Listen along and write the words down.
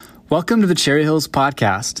Welcome to the Cherry Hills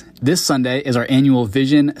Podcast. This Sunday is our annual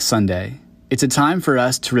Vision Sunday. It's a time for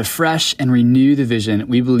us to refresh and renew the vision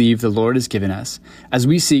we believe the Lord has given us as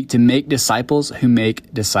we seek to make disciples who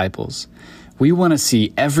make disciples. We want to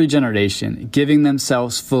see every generation giving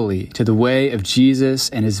themselves fully to the way of Jesus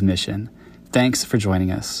and his mission. Thanks for joining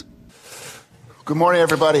us. Good morning,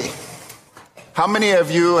 everybody. How many of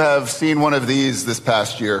you have seen one of these this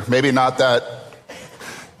past year? Maybe not that.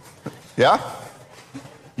 Yeah?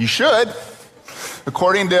 You should.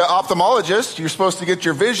 According to ophthalmologists, you're supposed to get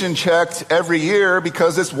your vision checked every year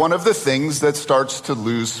because it's one of the things that starts to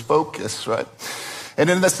lose focus, right? And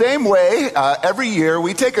in the same way, every year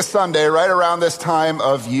we take a Sunday right around this time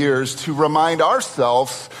of years to remind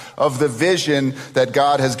ourselves of the vision that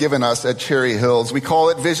God has given us at Cherry Hills. We call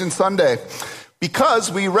it Vision Sunday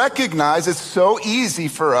because we recognize it's so easy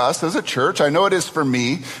for us as a church, I know it is for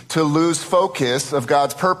me, to lose focus of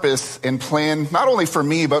God's purpose and plan, not only for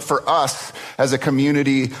me, but for us as a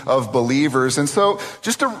community of believers. And so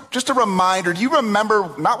just a reminder, do you remember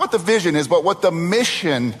not what the vision is, but what the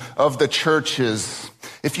mission of the church is?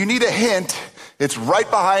 If you need a hint, it's right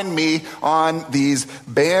behind me on these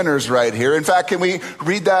banners right here. In fact, can we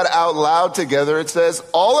read that out loud together? It says,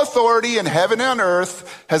 "All authority in heaven and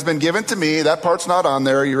earth has been given to me." That part's not on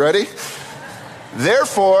there. Are you ready?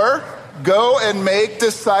 "Therefore, go and make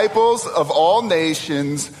disciples of all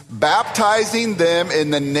nations, baptizing them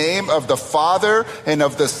in the name of the Father and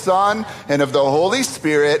of the Son and of the Holy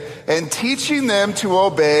Spirit, and teaching them to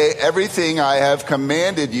obey everything I have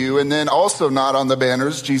commanded you." And then also not on the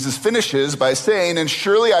banners, Jesus finishes by saying, "And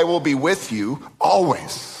surely I will be with you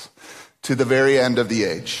always to the very end of the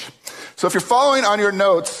age." So if you're following on your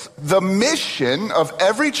notes, the mission of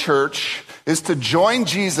every church is to join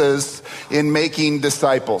Jesus in making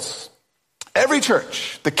disciples. Every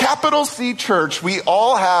church, the capital C church, we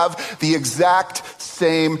all have the exact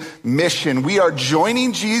same mission. We are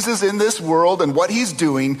joining Jesus in this world and what he's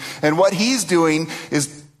doing. And what he's doing is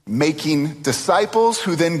making disciples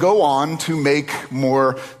who then go on to make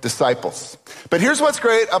more disciples. But here's what's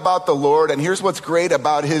great about the Lord, and here's what's great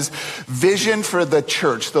about his vision for the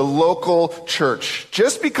church, the local church.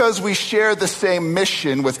 Just because we share the same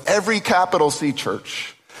mission with every capital C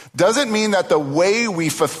church doesn't mean that the way we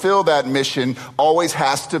fulfill that mission always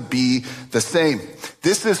has to be the same.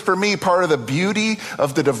 This is, for me, part of the beauty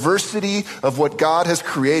of the diversity of what God has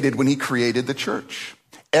created when he created the church.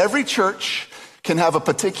 Every church can have a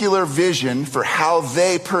particular vision for how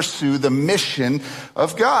they pursue the mission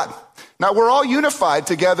of God. Now, we're all unified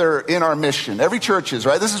together in our mission. Every church is,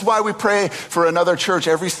 right? This is why we pray for another church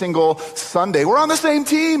every single Sunday. We're on the same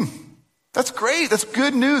team. That's great. That's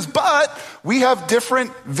good news. But we have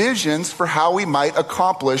different visions for how we might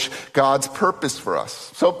accomplish God's purpose for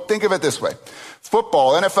us. So think of it this way.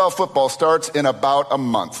 Football, NFL football, starts in about a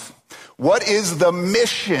month. What is the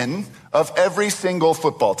mission of every single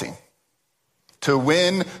football team? To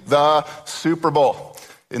win the Super Bowl,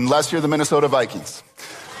 unless you're the Minnesota Vikings.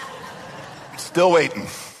 Still waiting.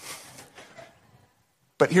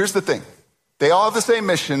 But here's the thing. They all have the same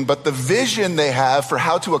mission, but the vision they have for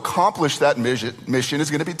how to accomplish that mission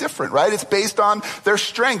is going to be different, right? It's based on their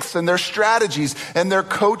strengths and their strategies and their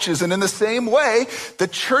coaches. And in the same way, the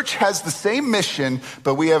church has the same mission,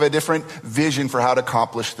 but we have a different vision for how to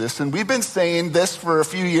accomplish this. And we've been saying this for a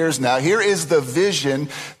few years now. Here is the vision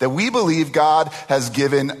that we believe God has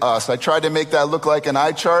given us. I tried to make that look like an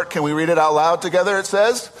eye chart. Can we read it out loud together? It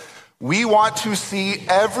says, "We want to see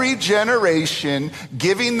every generation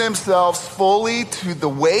giving themselves fully to the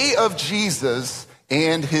way of Jesus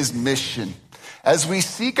and his mission." As we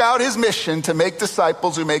seek out his mission to make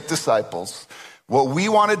disciples who make disciples, what we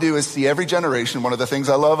want to do is see every generation. One of the things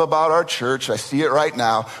I love about our church, I see it right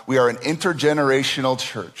now, we are an intergenerational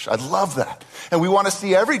church. I love that. And we want to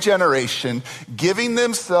see every generation giving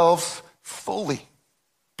themselves fully,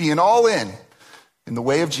 being all in the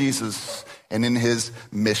way of Jesus and in his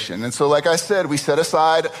mission. And so, like I said, we set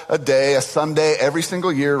aside a day, a Sunday, every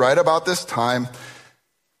single year, right about this time,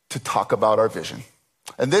 to talk about our vision.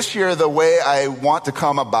 And this year, the way I want to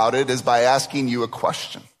come about it is by asking you a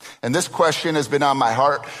question. And this question has been on my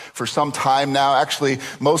heart for some time now, actually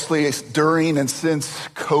mostly during and since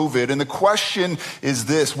COVID. And the question is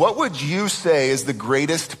this: what would you say is the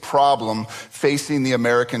greatest problem facing the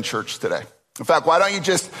American church today? In fact, why don't you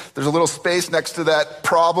there's a little space next to that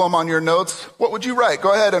problem on your notes. What would you write?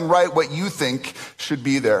 Go ahead and write what you think should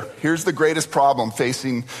be there. Here's the greatest problem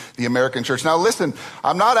facing the American church. Now listen,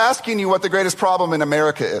 I'm not asking you what the greatest problem in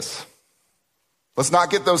America is. Let's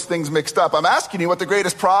not get those things mixed up. I'm asking you what the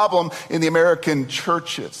greatest problem in the American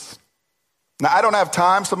church is. Now, I don't have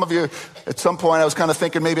time. Some of you, at some point, I was kind of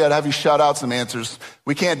thinking maybe I'd have you shout out some answers.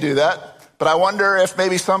 We can't do that. But I wonder if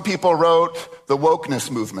maybe some people wrote the wokeness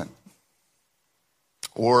movement,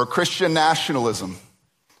 or Christian nationalism,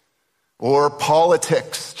 or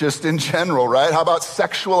politics just in general, right? How about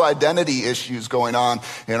sexual identity issues going on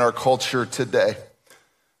in our culture today?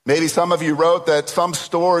 Maybe some of you wrote that some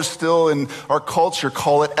stores still in our culture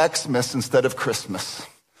call it Xmas instead of Christmas.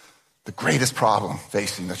 The greatest problem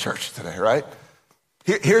facing the church today, right?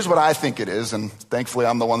 Here's what I think it is, and thankfully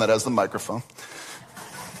I'm the one that has the microphone.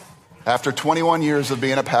 After 21 years of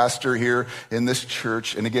being a pastor here in this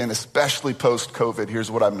church, and again, especially post-COVID, here's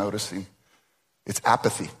what I'm noticing. It's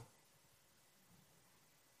apathy.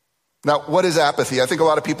 Now, what is apathy? I think a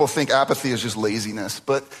lot of people think apathy is just laziness,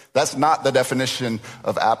 but that's not the definition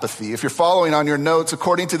of apathy. If you're following on your notes,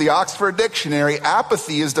 according to the Oxford Dictionary,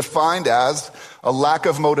 apathy is defined as a lack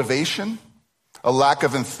of motivation, a lack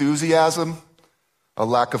of enthusiasm, a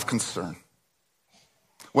lack of concern.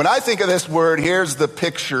 When I think of this word, here's the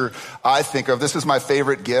picture I think of. This is my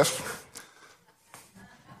favorite GIF.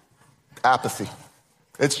 Apathy.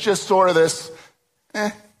 It's just sort of this,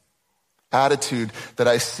 attitude that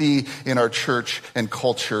I see in our church and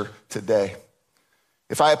culture today.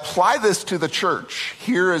 If I apply this to the church,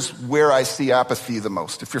 here is where I see apathy the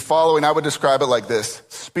most. If you're following, I would describe it like this.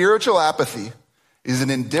 Spiritual apathy is an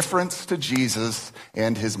indifference to Jesus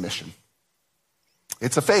and his mission.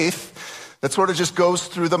 It's a faith that sort of just goes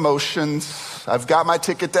through the motions. I've got my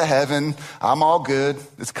ticket to heaven. I'm all good.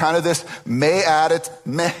 It's kind of this meh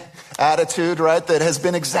attitude, right, that has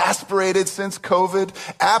been exasperated since COVID.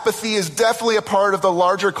 Apathy is definitely a part of the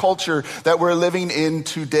larger culture that we're living in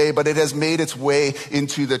today, but it has made its way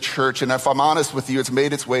into the church. And if I'm honest with you, it's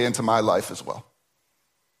made its way into my life as well.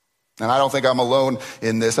 And I don't think I'm alone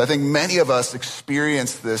in this. I think many of us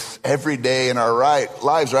experience this every day in our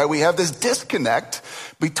lives, right? We have this disconnect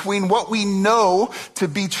between what we know to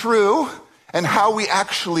be true and how we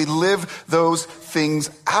actually live those things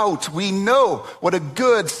out. We know what a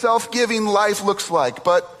good, self-giving life looks like,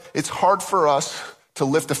 but it's hard for us to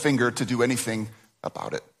lift a finger to do anything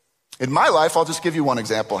about it. In my life, I'll just give you one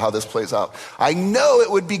example how this plays out. I know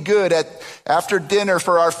it would be good after dinner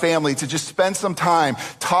for our family to just spend some time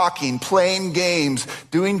talking, playing games,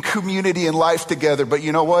 doing community and life together. But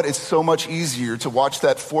you know what? It's so much easier to watch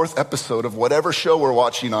that 4th episode of whatever show we're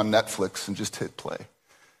watching on Netflix and just hit play.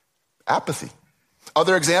 Apathy.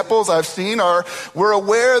 Other examples I've seen are we're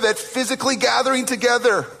aware that physically gathering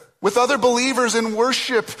together with other believers in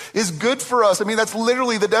worship is good for us. I mean, that's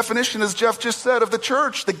literally the definition, as Jeff just said, of the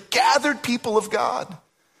church, the gathered people of God.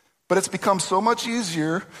 But it's become so much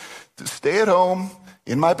easier to stay at home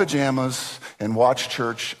in my pajamas and watch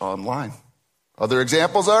church online. Other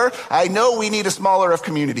examples are, I know we need a smaller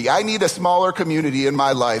community. I need a smaller community in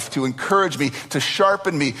my life to encourage me, to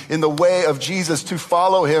sharpen me in the way of Jesus, to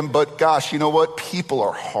follow him. But gosh, you know what? People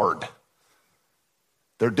are hard.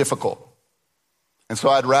 They're difficult. And so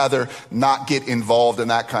I'd rather not get involved in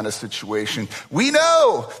that kind of situation. We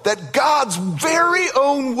know that God's very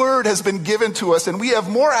own word has been given to us, and we have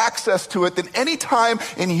more access to it than any time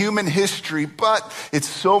in human history. But it's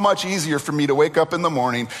so much easier for me to wake up in the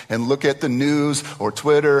morning and look at the news or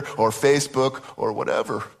Twitter or Facebook or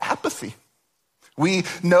whatever. Apathy. We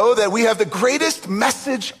know that we have the greatest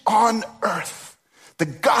message on earth, the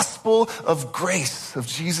gospel of grace of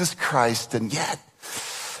Jesus Christ, and yet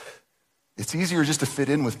it's easier just to fit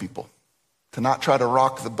in with people, to not try to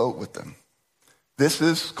rock the boat with them. This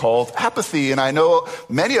is called apathy, and I know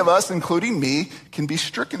many of us, including me, can be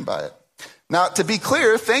stricken by it. Now, to be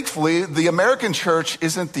clear, thankfully, the American church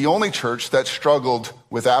isn't the only church that struggled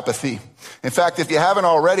with apathy. In fact, if you haven't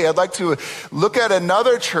already, I'd like to look at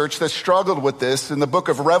another church that struggled with this in the book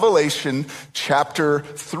of Revelation, chapter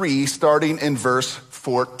 3, starting in verse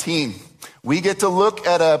 14. We get to look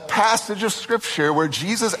at a passage of scripture where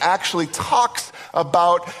Jesus actually talks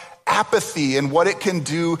about apathy and what it can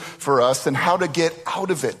do for us and how to get out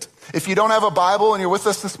of it. If you don't have a Bible and you're with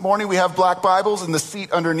us this morning, we have black Bibles in the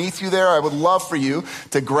seat underneath you there. I would love for you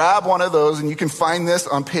to grab one of those, and you can find this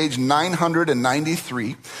on page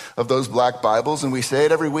 993 of those black Bibles. And we say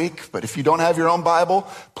it every week, but if you don't have your own Bible,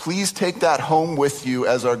 please take that home with you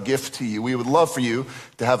as our gift to you. We would love for you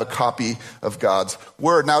to have a copy of God's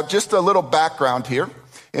Word. Now, just a little background here.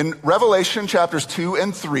 In Revelation chapters 2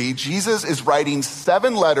 and 3, Jesus is writing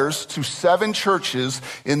 7 letters to 7 churches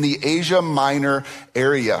in the Asia Minor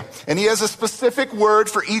area. And he has a specific word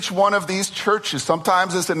for each one of these churches.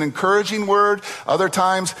 Sometimes it's an encouraging word. Other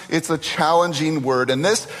times it's a challenging word. And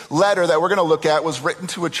this letter that we're going to look at was written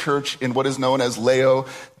to a church in what is known as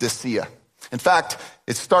Laodicea. In fact,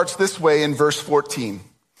 it starts this way in verse 14.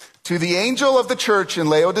 To the angel of the church in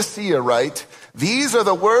Laodicea write, these are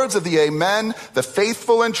the words of the Amen, the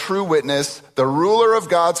faithful and true witness, the ruler of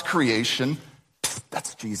God's creation.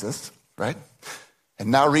 That's Jesus, right?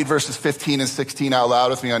 And now read verses 15 and 16 out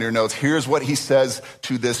loud with me on your notes. Here's what he says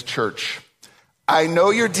to this church. I know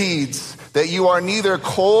your deeds, that you are neither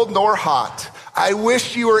cold nor hot. I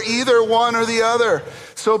wish you were either one or the other.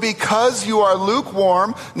 So because you are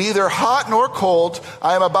lukewarm, neither hot nor cold,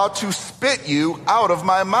 I am about to spit you out of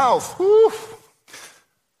my mouth. Whew.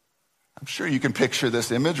 I'm sure you can picture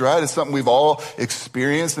this image, right? It's something we've all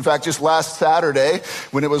experienced. In fact, just last Saturday,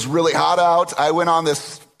 when it was really hot out, I went on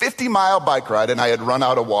this 50-mile bike ride, and I had run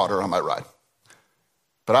out of water on my ride.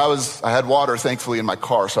 But I had water, thankfully, in my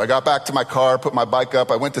car. So I got back to my car, put my bike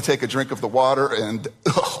up. I went to take a drink of the water, and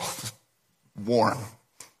warm,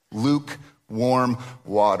 lukewarm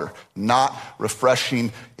water, not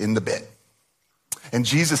refreshing in the bit. And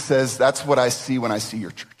Jesus says, that's what I see when I see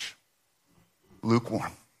your church.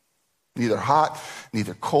 Lukewarm. Neither hot,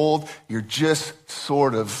 neither cold. You're just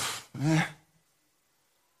sort of,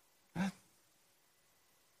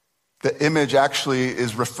 The image actually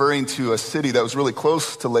is referring to a city that was really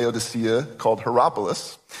close to Laodicea called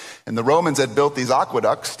Hierapolis. And the Romans had built these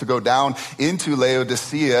aqueducts to go down into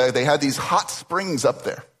Laodicea. They had these hot springs up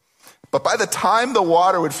there. But by the time the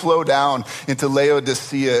water would flow down into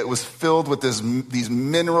Laodicea, it was filled with these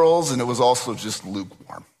minerals, and it was also just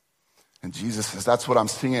lukewarm. And Jesus says, that's what I'm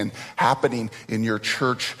seeing happening in your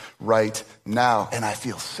church right now. And I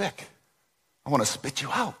feel sick. I want to spit you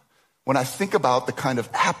out when I think about the kind of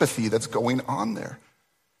apathy that's going on there.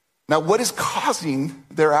 Now, what is causing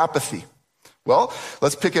their apathy? Well,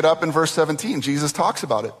 let's pick it up in verse 17. Jesus talks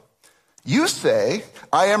about it. You say,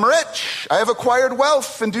 I am rich. I have acquired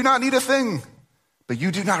wealth and do not need a thing. But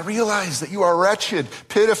you do not realize that you are wretched,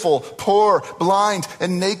 pitiful, poor, blind,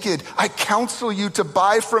 and naked. I counsel you to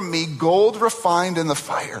buy from me gold refined in the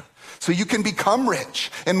fire, so you can become rich,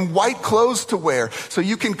 and white clothes to wear, so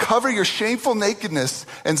you can cover your shameful nakedness,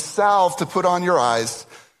 and salve to put on your eyes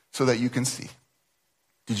so that you can see.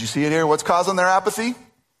 Did you see it here? What's causing their apathy?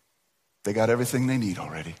 They got everything they need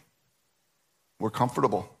already. We're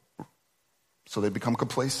comfortable, so they become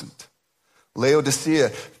complacent.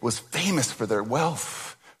 Laodicea was famous for their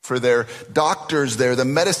wealth, for their doctors there, the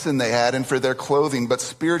medicine they had, and for their clothing. But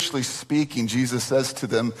spiritually speaking, Jesus says to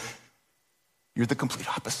them, you're the complete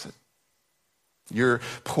opposite. You're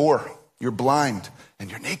poor, you're blind,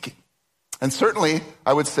 and you're naked. And certainly,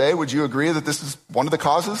 I would say, would you agree that this is one of the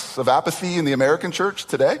causes of apathy in the American church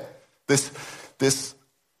today? This,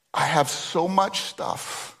 I have so much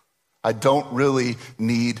stuff, I don't really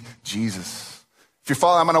need Jesus. If you're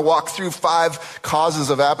following, I'm going to walk through 5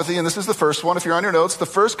 causes of apathy, and this is the first one. If you're on your notes, the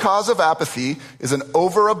first cause of apathy is an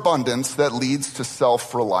overabundance that leads to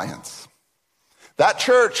self-reliance. That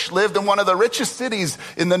church lived in one of the richest cities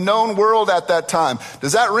in the known world at that time.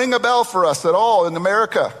 Does that ring a bell for us at all in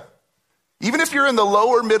America? Even if you're in the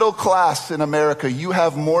lower middle class in America, you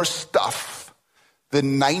have more stuff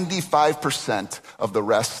than 95% of the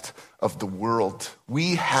rest of the world.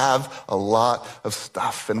 We have a lot of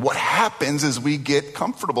stuff. And what happens is we get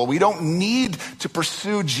comfortable. We don't need to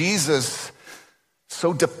pursue Jesus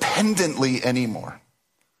so dependently anymore.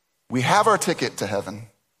 We have our ticket to heaven.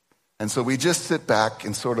 And so we just sit back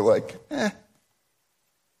and sort of like,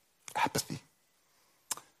 apathy.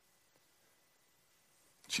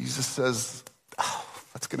 Jesus says,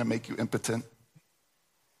 that's going to make you impotent.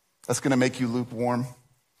 That's going to make you lukewarm.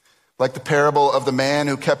 Like the parable of the man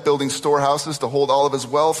who kept building storehouses to hold all of his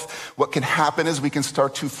wealth, what can happen is we can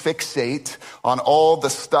start to fixate on all the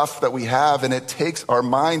stuff that we have, and it takes our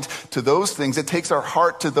mind to those things. It takes our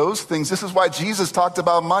heart to those things. This is why Jesus talked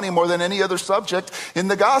about money more than any other subject in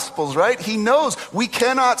the Gospels, right? He knows we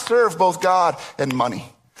cannot serve both God and money.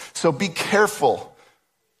 So be careful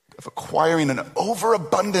of acquiring an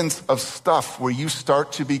overabundance of stuff where you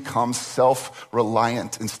start to become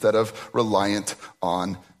self-reliant instead of reliant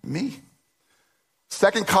on me.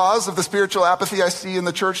 Second cause of the spiritual apathy I see in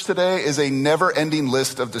the church today is a never-ending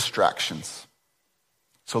list of distractions.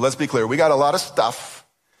 So let's be clear. We got a lot of stuff,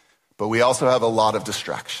 but we also have a lot of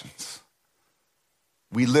distractions.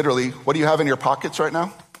 We literally, what do you have in your pockets right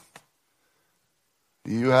now?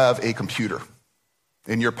 You have a computer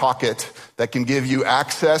in your pocket that can give you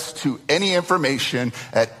access to any information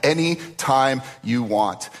at any time you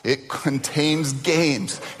want. It contains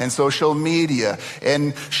games and social media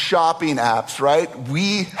and shopping apps, right?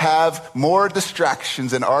 We have more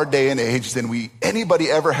distractions in our day and age than anybody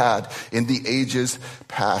ever had in the ages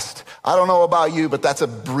past. I don't know about you, but that's a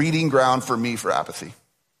breeding ground for me for apathy.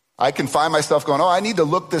 I can find myself going, I need to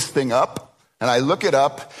look this thing up. And I look it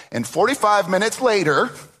up, and 45 minutes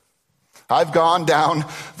later, I've gone down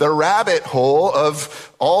the rabbit hole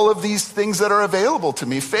of all of these things that are available to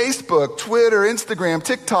me. Facebook, Twitter, Instagram,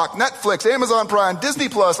 TikTok, Netflix, Amazon Prime, Disney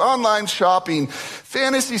Plus, online shopping,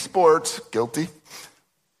 fantasy sports, guilty,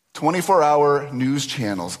 24-hour news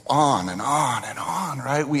channels, on and on and on,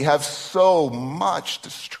 right? We have so much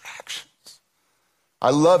distractions. I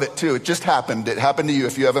love it too. It just happened. It happened to you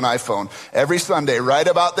if you have an iPhone. Every Sunday, right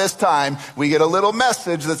about this time, we get a little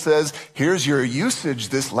message that says, here's your usage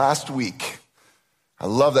this last week. I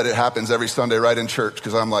love that it happens every Sunday right in church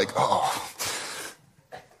because I'm like, oh,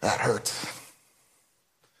 that hurts.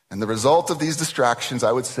 And the result of these distractions,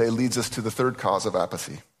 I would say, leads us to the third cause of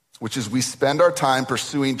apathy, which is we spend our time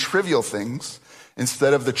pursuing trivial things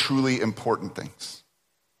instead of the truly important things.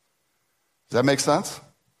 Does that make sense?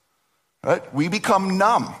 Right? We become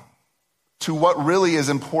numb to what really is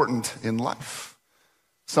important in life.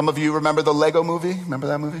 Some of you remember the Lego movie? Remember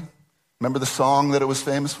that movie? Remember the song that it was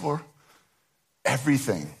famous for?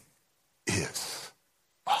 Everything is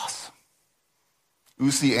awesome.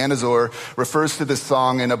 Uzi Anazor refers to this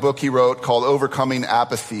song in a book he wrote called Overcoming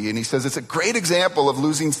Apathy, and he says it's a great example of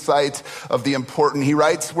losing sight of the important. He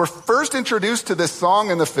writes, we're first introduced to this song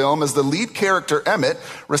in the film as the lead character, Emmett,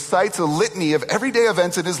 recites a litany of everyday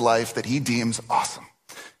events in his life that he deems awesome.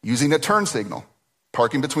 Using a turn signal,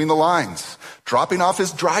 parking between the lines, dropping off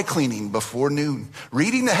his dry cleaning before noon,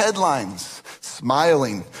 reading the headlines,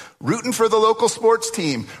 smiling, rooting for the local sports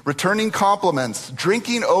team, returning compliments,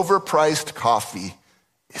 drinking overpriced coffee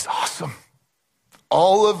is awesome.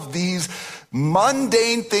 All of these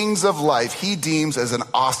mundane things of life he deems as an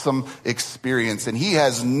awesome experience, and he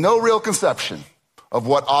has no real conception of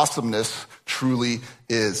what awesomeness truly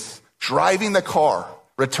is. Driving the car,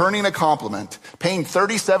 returning a compliment, paying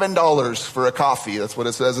 $37 for a coffee, that's what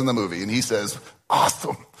it says in the movie, and he says,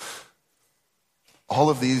 awesome. All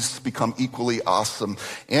of these become equally awesome.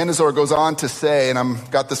 Anazor goes on to say, and I've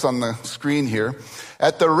got this on the screen here,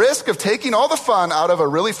 at the risk of taking all the fun out of a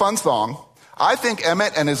really fun song, I think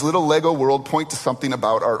Emmett and his little Lego world point to something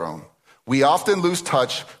about our own. We often lose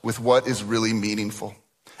touch with what is really meaningful.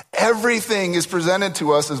 Everything is presented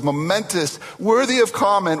to us as momentous, worthy of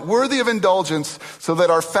comment, worthy of indulgence, so that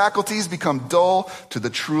our faculties become dull to the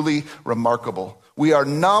truly remarkable. We are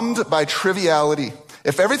numbed by triviality.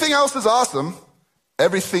 If everything else is awesome,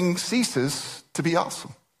 everything ceases to be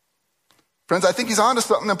awesome. Friends, I think he's on to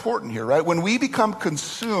something important here, right? When we become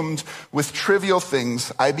consumed with trivial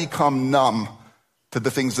things, I become numb to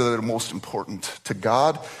the things that are most important to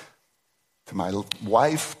God, to my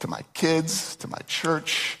wife, to my kids, to my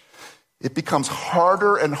church. It becomes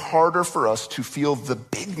harder and harder for us to feel the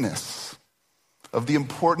bigness of the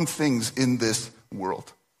important things in this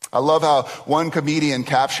world. I love how one comedian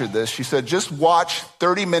captured this. She said, just watch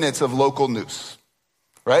 30 minutes of local news.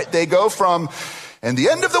 Right? They go from, and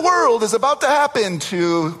the end of the world is about to happen,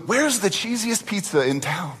 to where's the cheesiest pizza in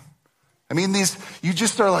town? I mean, you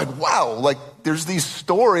just are like, wow, like there's these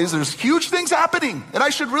stories, there's huge things happening, and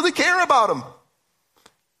I should really care about them.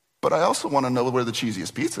 But I also want to know where the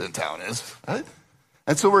cheesiest pizza in town is, right?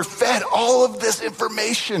 And so we're fed all of this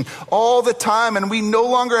information all the time, and we no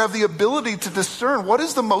longer have the ability to discern what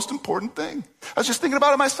is the most important thing. I was just thinking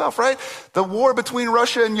about it myself, right? The war between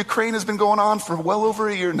Russia and Ukraine has been going on for well over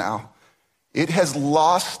a year now. It has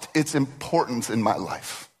lost its importance in my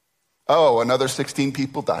life. Oh, another 16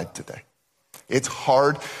 people died today. It's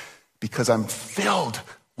hard because I'm filled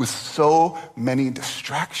with so many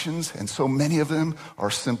distractions, and so many of them are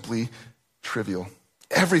simply trivial.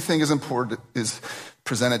 Everything is important, is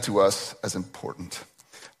presented to us as important.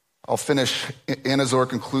 I'll finish. Anazor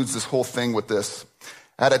concludes this whole thing with this.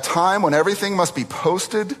 At a time when everything must be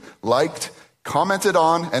posted, liked, commented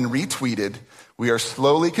on, and retweeted, we are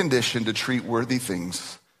slowly conditioned to treat worthy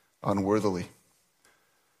things unworthily.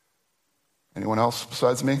 Anyone else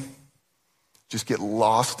besides me? Just get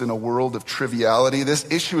lost in a world of triviality. This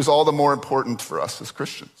issue is all the more important for us as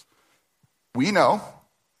Christians. We know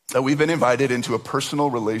that we've been invited into a personal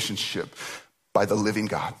relationship by the living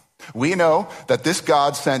God. We know that this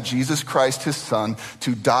God sent Jesus Christ, his son,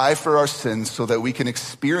 to die for our sins so that we can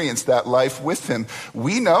experience that life with him.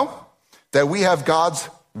 We know that we have God's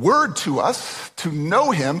word to us to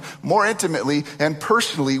know him more intimately and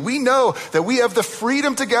personally. We know that we have the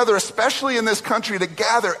freedom together, especially in this country, to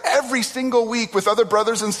gather every single week with other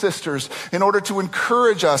brothers and sisters in order to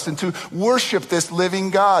encourage us and to worship this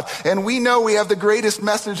living God. And we know we have the greatest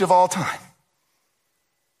message of all time.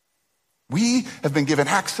 We have been given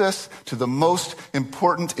access to the most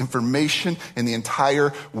important information in the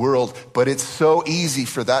entire world, but it's so easy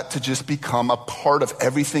for that to just become a part of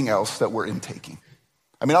everything else that we're intaking.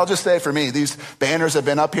 I mean, I'll just say for me, these banners have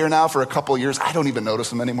been up here now for a couple of years. I don't even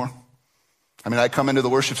notice them anymore. I mean, I come into the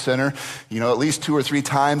worship center, at least 2 or 3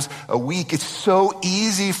 times a week. It's so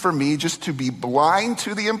easy for me just to be blind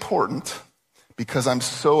to the important because I'm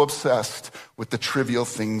so obsessed with the trivial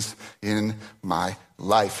things in my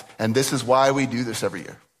life. And this is why we do this every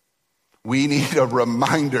year. We need a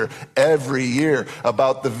reminder every year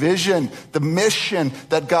about the vision, the mission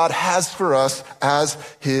that God has for us as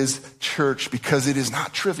his church, because it is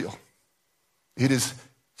not trivial. It is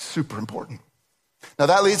super important. Now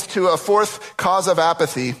that leads to a fourth cause of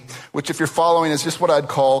apathy, which if you're following is just what I'd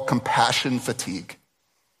call compassion fatigue.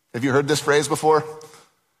 Have you heard this phrase before?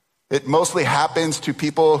 It mostly happens to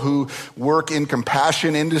people who work in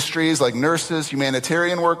compassion industries like nurses,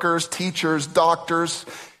 humanitarian workers, teachers, doctors.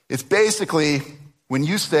 It's basically when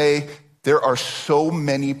you say, there are so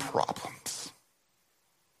many problems.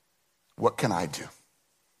 What can I do?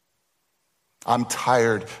 I'm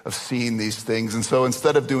tired of seeing these things. And so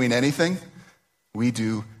instead of doing anything, we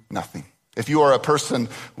do nothing. If you are a person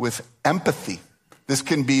with empathy, this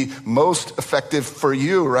can be most effective for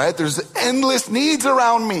you, right? There's endless needs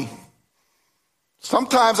around me.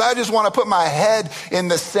 Sometimes I just want to put my head in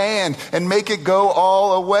the sand and make it go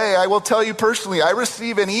all away. I will tell you personally, I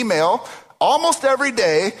receive an email almost every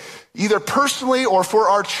day, either personally or for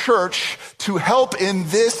our church, to help in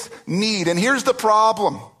this need. And here's the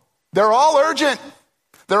problem. They're all urgent.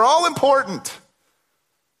 They're all important.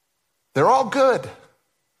 They're all good.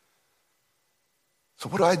 So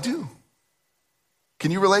what do I do?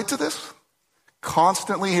 Can you relate to this?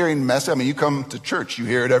 Constantly hearing messages. I mean, you come to church, you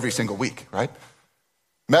hear it every single week, right?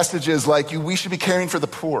 Messages like we should be caring for the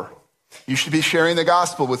poor. You should be sharing the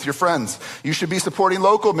gospel with your friends. You should be supporting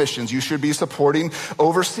local missions. You should be supporting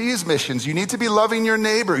overseas missions. You need to be loving your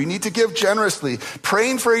neighbor. You need to give generously,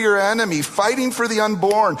 praying for your enemy, fighting for the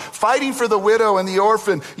unborn, fighting for the widow and the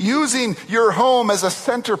orphan, using your home as a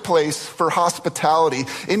center place for hospitality.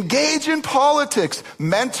 Engage in politics,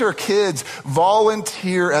 mentor kids,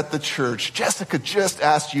 volunteer at the church. Jessica just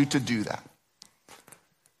asked you to do that.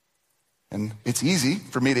 And it's easy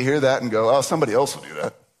for me to hear that and go, oh, somebody else will do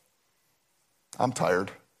that. I'm tired.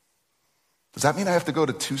 Does that mean I have to go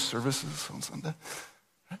to 2 services on Sunday?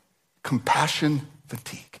 Compassion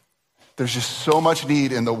fatigue. There's just so much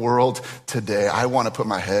need in the world today. I want to put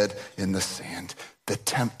my head in the sand. The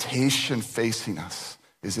temptation facing us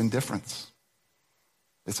is indifference.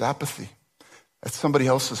 It's apathy. That's somebody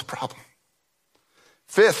else's problem.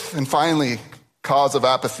 Fifth, and finally, cause of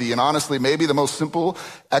apathy, and honestly, maybe the most simple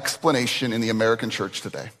explanation in the American church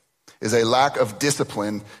today, is a lack of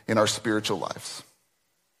discipline in our spiritual lives.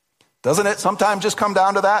 Doesn't it sometimes just come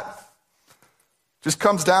down to that? Just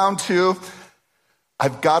comes down to,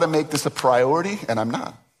 I've got to make this a priority, and I'm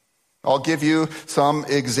not. I'll give you some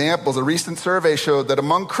examples. A recent survey showed that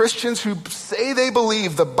among Christians who say they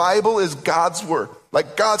believe the Bible is God's word,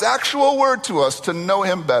 like God's actual word to us to know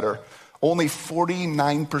him better, only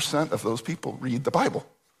 49% of those people read the Bible.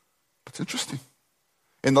 That's interesting.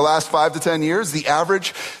 In the last 5 to 10 years, the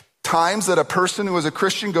average times that a person who is a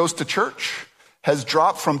Christian goes to church has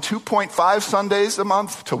dropped from 2.5 Sundays a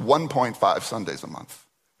month to 1.5 Sundays a month.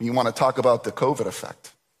 You want to talk about the COVID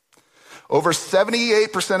effect. Over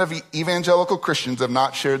 78% of evangelical Christians have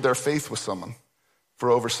not shared their faith with someone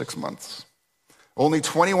for over 6 months. Only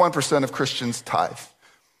 21% of Christians tithe.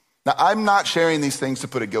 Now, I'm not sharing these things to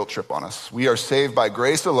put a guilt trip on us. We are saved by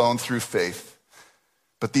grace alone through faith.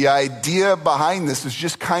 But the idea behind this is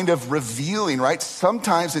just kind of revealing, right?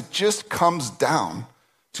 Sometimes it just comes down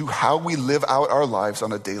to how we live out our lives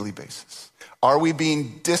on a daily basis. Are we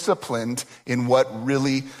being disciplined in what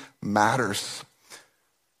really matters?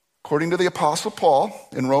 According to the Apostle Paul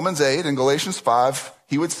in Romans 8 and Galatians 5,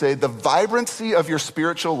 he would say the vibrancy of your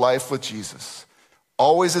spiritual life with Jesus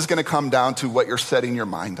always is going to come down to what you're setting your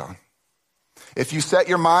mind on. If you set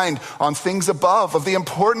your mind on things above, of the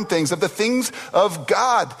important things, of the things of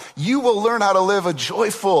God, you will learn how to live a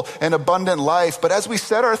joyful and abundant life. But as we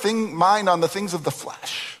set our mind on the things of the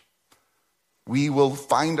flesh, we will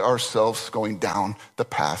find ourselves going down the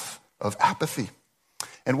path of apathy.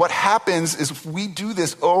 And what happens is if we do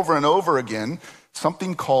this over and over again,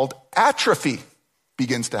 something called atrophy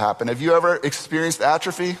begins to happen. Have you ever experienced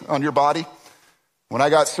atrophy on your body? When I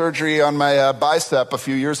got surgery on my bicep a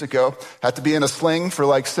few years ago, had to be in a sling for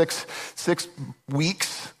like six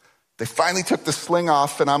weeks. They finally took the sling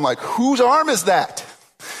off, and I'm like, whose arm is that?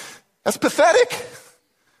 That's pathetic.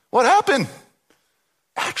 What happened?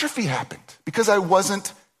 Atrophy happened because I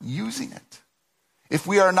wasn't using it. If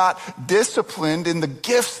we are not disciplined in the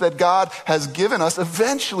gifts that God has given us,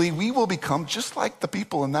 eventually we will become just like the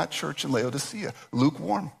people in that church in Laodicea,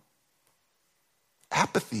 lukewarm.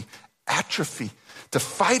 Apathy. atrophy. To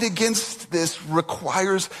fight against this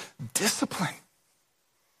requires discipline.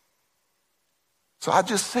 So I'd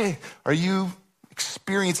just say, are you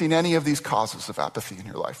experiencing any of these causes of apathy in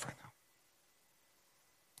your life right now?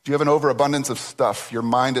 Do you have an overabundance of stuff? Your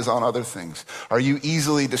mind is on other things. Are you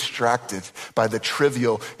easily distracted by the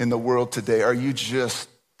trivial in the world today? Are you just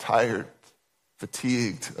tired,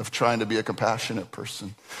 fatigued of trying to be a compassionate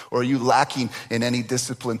person? Or are you lacking in any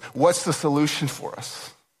discipline? What's the solution for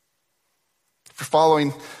us?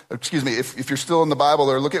 If you're still in the Bible,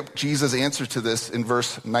 or look at Jesus' answer to this in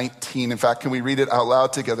verse 19. In fact, can we read it out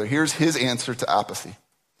loud together? Here's his answer to apathy.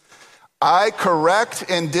 I correct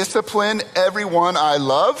and discipline everyone I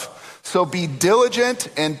love, so be diligent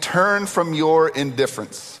and turn from your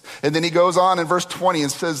indifference. And then he goes on in verse 20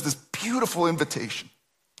 and says this beautiful invitation.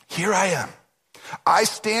 Here I am. I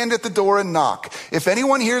stand at the door and knock. If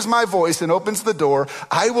anyone hears my voice and opens the door,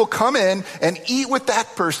 I will come in and eat with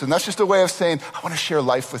that person. That's just a way of saying, I want to share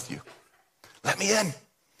life with you. Let me in.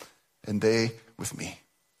 And they with me.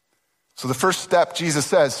 So the first step, Jesus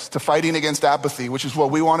says, to fighting against apathy, which is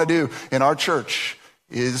what we want to do in our church,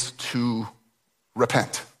 is to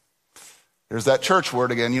repent. There's that church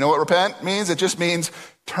word again. You know what repent means? It just means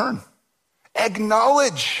turn.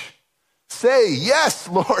 Acknowledge. Say, yes,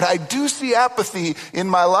 Lord, I do see apathy in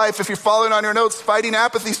my life. If you're following on your notes, fighting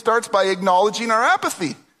apathy starts by acknowledging our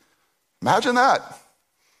apathy. Imagine that.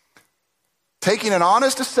 Taking an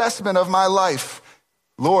honest assessment of my life.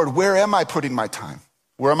 Lord, where am I putting my time?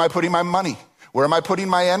 Where am I putting my money? Where am I putting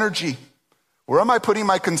my energy? Where am I putting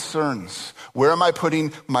my concerns? Where am I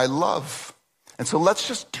putting my love? And so let's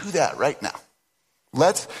just do that right now.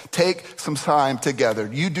 Let's take some time together.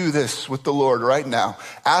 You do this with the Lord right now.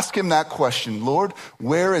 Ask him that question. Lord,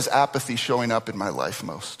 where is apathy showing up in my life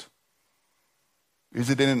most? Is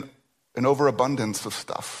it in an overabundance of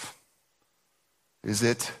stuff? Is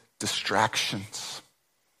it distractions,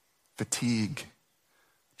 fatigue,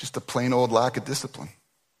 just a plain old lack of discipline?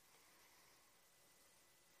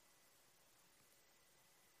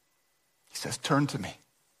 He says, turn to me.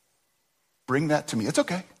 Bring that to me. It's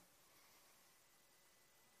okay.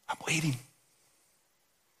 I'm waiting.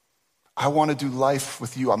 I want to do life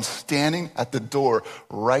with you. I'm standing at the door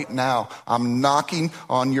right now. I'm knocking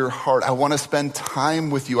on your heart. I want to spend time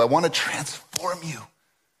with you. I want to transform you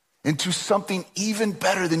into something even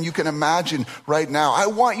better than you can imagine right now. I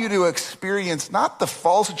want you to experience not the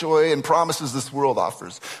false joy and promises this world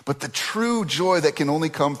offers, but the true joy that can only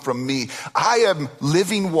come from me. I am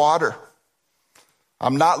living water.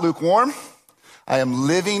 I'm not lukewarm. I am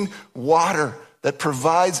living water that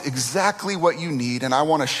provides exactly what you need, and I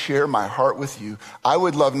want to share my heart with you. I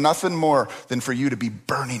would love nothing more than for you to be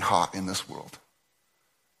burning hot in this world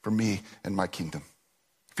for me and my kingdom.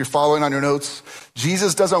 If you're following on your notes,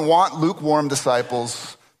 Jesus doesn't want lukewarm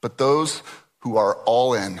disciples, but those who are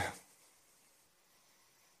all in.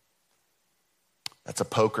 That's a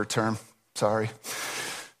poker term, sorry.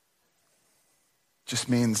 Just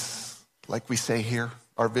means, like we say here,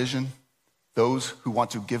 our vision, those who want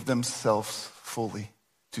to give themselves fully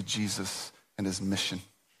to Jesus and his mission.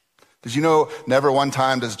 Did you know never one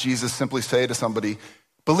time does Jesus simply say to somebody,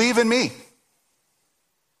 believe in me?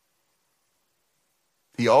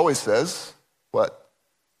 He always says, what?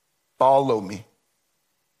 Follow me.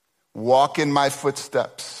 Walk in my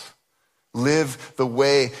footsteps. Live the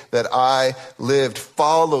way that I lived.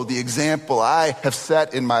 Follow the example I have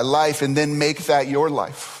set in my life, and then make that your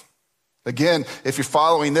life. Again, if you're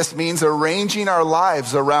following, this means arranging our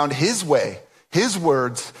lives around his way, his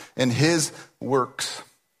words, and his works.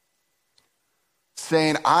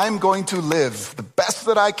 Saying, I'm going to live the best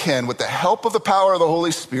that I can with the help of the power of the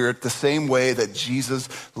Holy Spirit, the same way that Jesus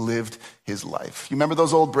lived his life. You remember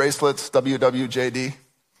those old bracelets, WWJD?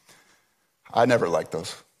 I never liked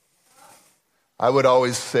those. I would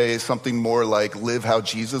always say something more like, live how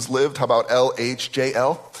Jesus lived. How about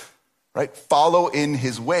LHJL? Right? Follow in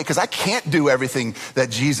his way. Because I can't do everything that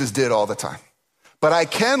Jesus did all the time. But I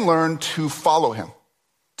can learn to follow him,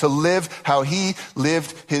 to live how he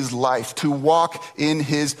lived his life, to walk in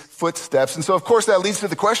his footsteps. And so, of course, that leads to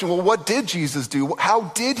the question, well, what did Jesus do? How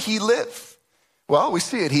did he live? Well, we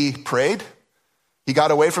see it. He prayed. He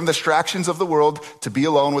got away from the distractions of the world to be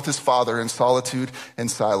alone with his Father in solitude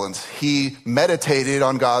and silence. He meditated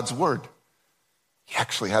on God's word. He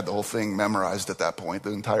actually had the whole thing memorized at that point,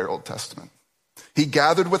 the entire Old Testament. He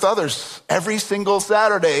gathered with others every single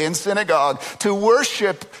Saturday in synagogue to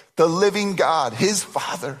worship the living God, his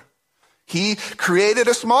Father. He created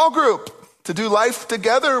a small group to do life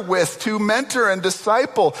together with, to mentor and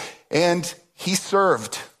disciple, and he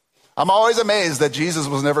served. I'm always amazed that Jesus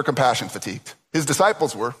was never compassion fatigued. His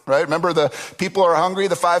disciples were, right? Remember the people are hungry,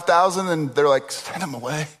 the 5,000, and they're like, send them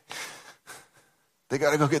away. They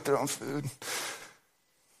got to go get their own food.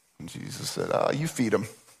 And Jesus said, you feed them.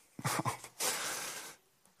 I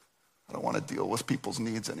don't want to deal with people's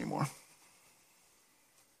needs anymore.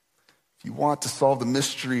 If you want to solve the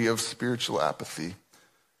mystery of spiritual apathy,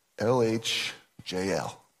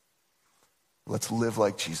 LHJL. Let's live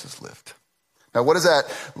like Jesus lived. Now, what does that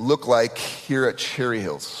look like here at Cherry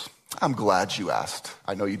Hills? I'm glad you asked.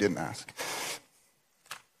 I know you didn't ask.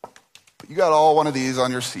 But you got all one of these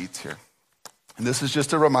on your seats here. And this is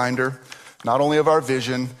just a reminder, not only of our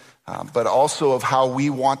vision, but also of how we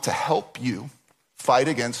want to help you fight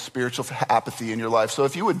against spiritual apathy in your life. So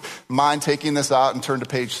if you would mind taking this out and turn to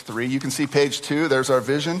page 3, you can see page 2, there's our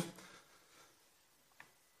vision.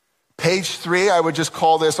 Page 3, I would just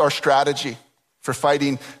call this our strategy for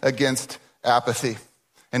fighting against apathy.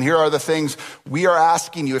 And here are the things we are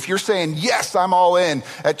asking you. If you're saying, yes, I'm all in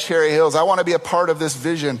at Cherry Hills, I want to be a part of this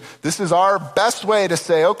vision, this is our best way to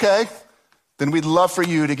say, okay, then we'd love for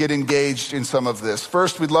you to get engaged in some of this.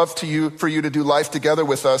 First, we'd love for you to do life together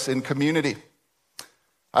with us in community.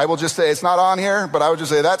 I will just say, it's not on here, but I would just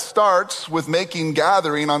say that starts with making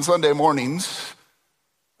gathering on Sunday mornings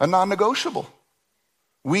a non-negotiable.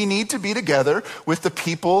 We need to be together with the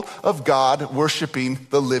people of God worshiping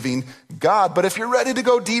the living God. But if you're ready to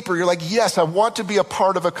go deeper, you're like, yes, I want to be a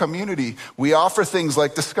part of a community. We offer things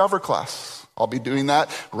like Discover Class. I'll be doing that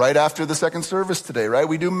right after the second service today, right?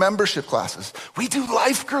 We do membership classes. We do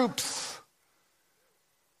life groups.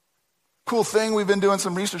 Cool thing, we've been doing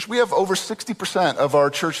some research. We have over 60% of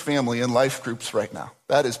our church family in life groups right now.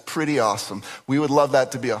 That is pretty awesome. We would love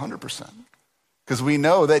that to be 100%. Because we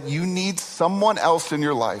know that you need someone else in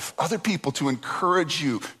your life, other people to encourage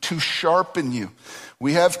you, to sharpen you.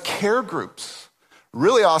 We have care groups.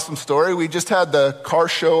 Really awesome story. We just had the car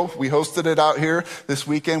show. We hosted it out here this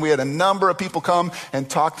weekend. We had a number of people come and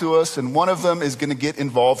talk to us, and one of them is going to get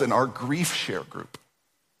involved in our grief share group.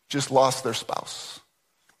 Just lost their spouse.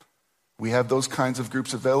 We have those kinds of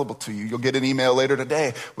groups available to you. You'll get an email later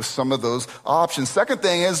today with some of those options. Second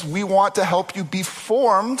thing is we want to help you be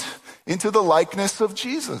formed into the likeness of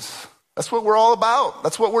Jesus. That's what we're all about.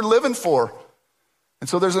 That's what we're living for. And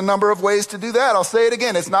so there's a number of ways to do that. I'll say it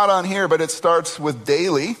again. It's not on here, but it starts with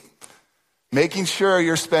daily, making sure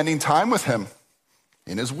you're spending time with him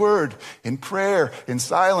in his word, in prayer, in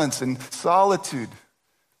silence, in solitude.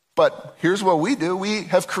 But here's what we do. We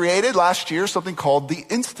have created last year something called the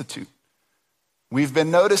Institute. We've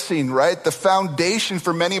been noticing, right, the foundation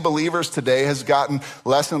for many believers today has gotten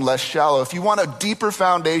less and less shallow. If you want a deeper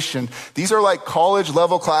foundation, these are like college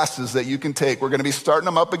level classes that you can take. We're going to be starting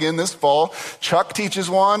them up again this fall. Chuck teaches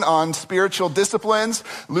one on spiritual disciplines.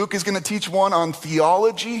 Luke is going to teach one on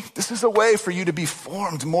theology. This is a way for you to be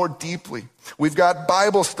formed more deeply. We've got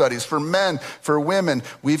Bible studies for men, for women.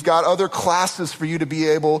 We've got other classes for you to be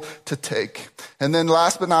able to take. And then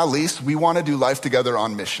last but not least, we want to do life together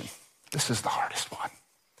on mission. This is the hardest one.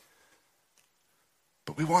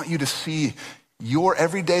 But we want you to see your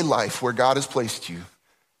everyday life where God has placed you.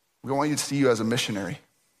 We want you to see you as a missionary.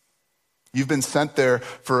 You've been sent there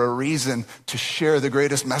for a reason to share the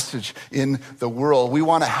greatest message in the world. We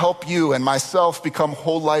want to help you and myself become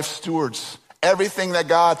whole life stewards. Everything that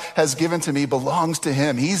God has given to me belongs to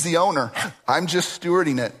him. He's the owner. I'm just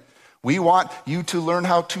stewarding it. We want you to learn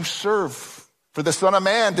how to serve. For the Son of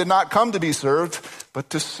Man did not come to be served,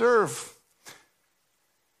 but to serve.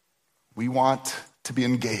 We want to be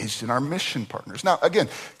engaged in our mission partners. Now, again,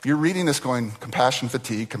 you're reading this going, compassion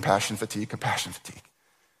fatigue, compassion fatigue, compassion fatigue.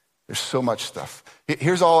 There's so much stuff.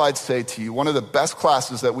 Here's all I'd say to you. One of the best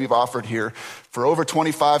classes that we've offered here for over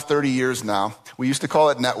 25, 30 years now, we used to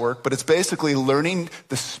call it Network, but it's basically learning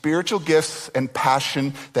the spiritual gifts and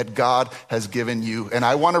passion that God has given you. And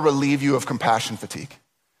I want to relieve you of compassion fatigue.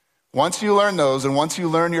 Once you learn those, and once you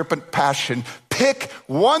learn your passion, pick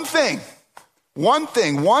one thing,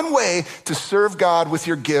 one way to serve God with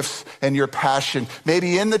your gifts and your passion.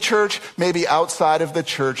 Maybe in the church, maybe outside of the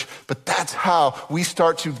church, but that's how we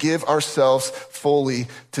start to give ourselves fully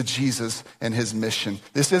to Jesus and his mission.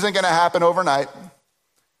 This isn't going to happen overnight.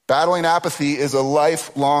 Battling apathy is a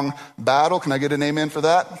lifelong battle. Can I get an amen for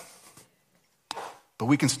that? But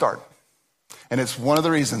we can start. And it's one of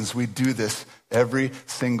the reasons we do this every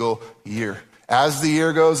single year. As the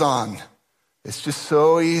year goes on, it's just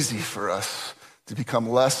so easy for us to become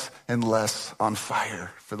less and less on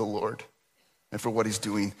fire for the Lord and for what he's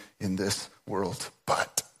doing in this world.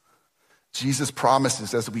 But Jesus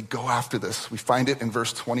promises as we go after this, we find it in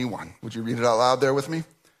verse 21. Would you read it out loud there with me?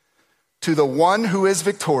 To the one who is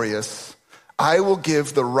victorious, I will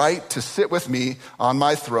give the right to sit with me on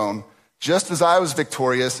my throne, just as I was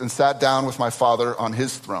victorious and sat down with my Father on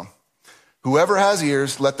his throne. Whoever has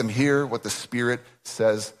ears, let them hear what the Spirit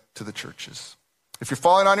says to the churches. If you're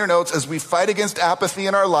following on your notes, as we fight against apathy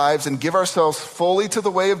in our lives and give ourselves fully to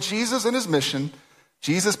the way of Jesus and his mission,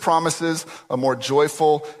 Jesus promises a more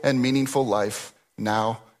joyful and meaningful life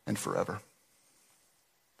now and forever.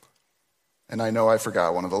 And I know I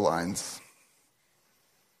forgot one of the lines.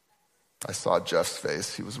 I saw Jeff's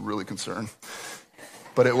face. He was really concerned.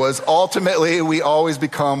 But it was, ultimately, we always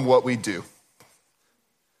become what we do.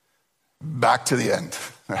 Back to the end.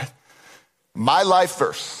 Right? My life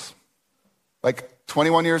verse. Like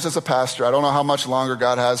 21 years as a pastor, I don't know how much longer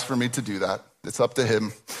God has for me to do that. It's up to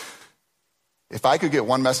him. If I could get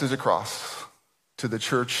one message across to the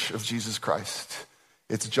church of Jesus Christ,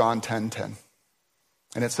 it's John 10:10.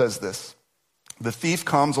 And it says this: the thief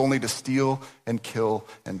comes only to steal and kill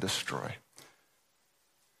and destroy.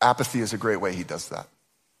 Apathy is a great way he does that.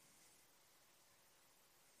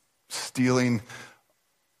 Stealing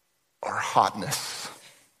our hotness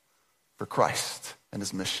for Christ and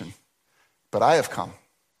his mission. But I have come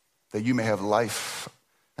that you may have life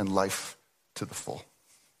and life to the full.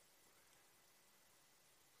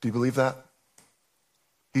 Do you believe that?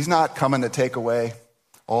 He's not coming to take away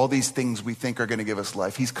all these things we think are going to give us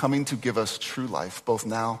life. He's coming to give us true life, both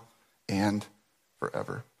now and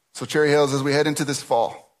forever. So Cherry Hills, as we head into this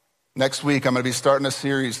fall, next week I'm going to be starting a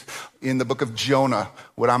series in the book of Jonah,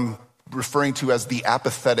 what I'm referring to as the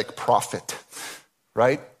apathetic prophet,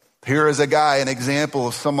 right? Here is a guy, an example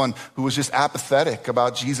of someone who was just apathetic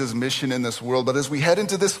about Jesus' mission in this world. But as we head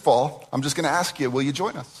into this fall, I'm just going to ask you, will you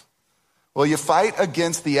join us? Will you fight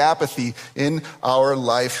against the apathy in our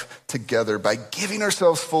life together by giving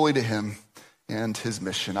ourselves fully to him and his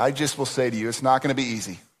mission? I just will say to you, it's not going to be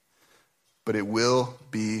easy, but it will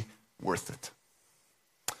be worth it.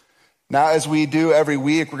 Now, as we do every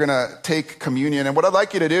week, we're going to take communion. And what I'd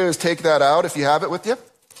like you to do is take that out if you have it with you.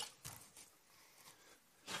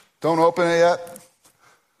 Don't open it yet.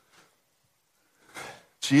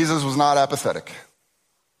 Jesus was not apathetic.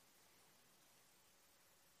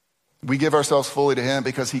 We give ourselves fully to him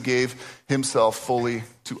because he gave himself fully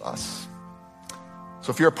to us.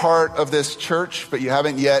 So if you're a part of this church, but you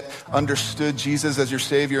haven't yet understood Jesus as your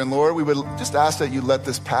Savior and Lord, we would just ask that you let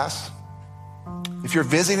this pass. If you're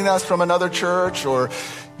visiting us from another church or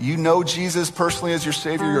you know Jesus personally as your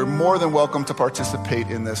Savior, you're more than welcome to participate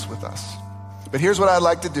in this with us. But here's what I'd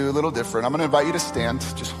like to do, a little different. I'm going to invite you to stand,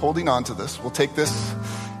 just holding on to this. We'll take this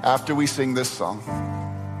after we sing this song.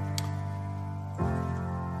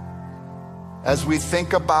 As we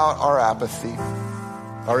think about our apathy,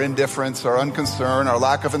 our indifference, our unconcern, our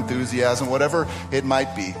lack of enthusiasm, whatever it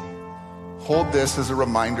might be, hold this as a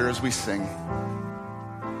reminder as we sing,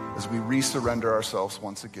 as we resurrender ourselves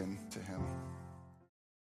once again to him.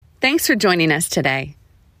 Thanks for joining us today.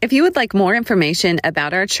 If you would like more information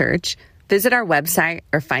about our church, visit our website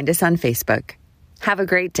or find us on Facebook. Have a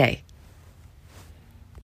great day.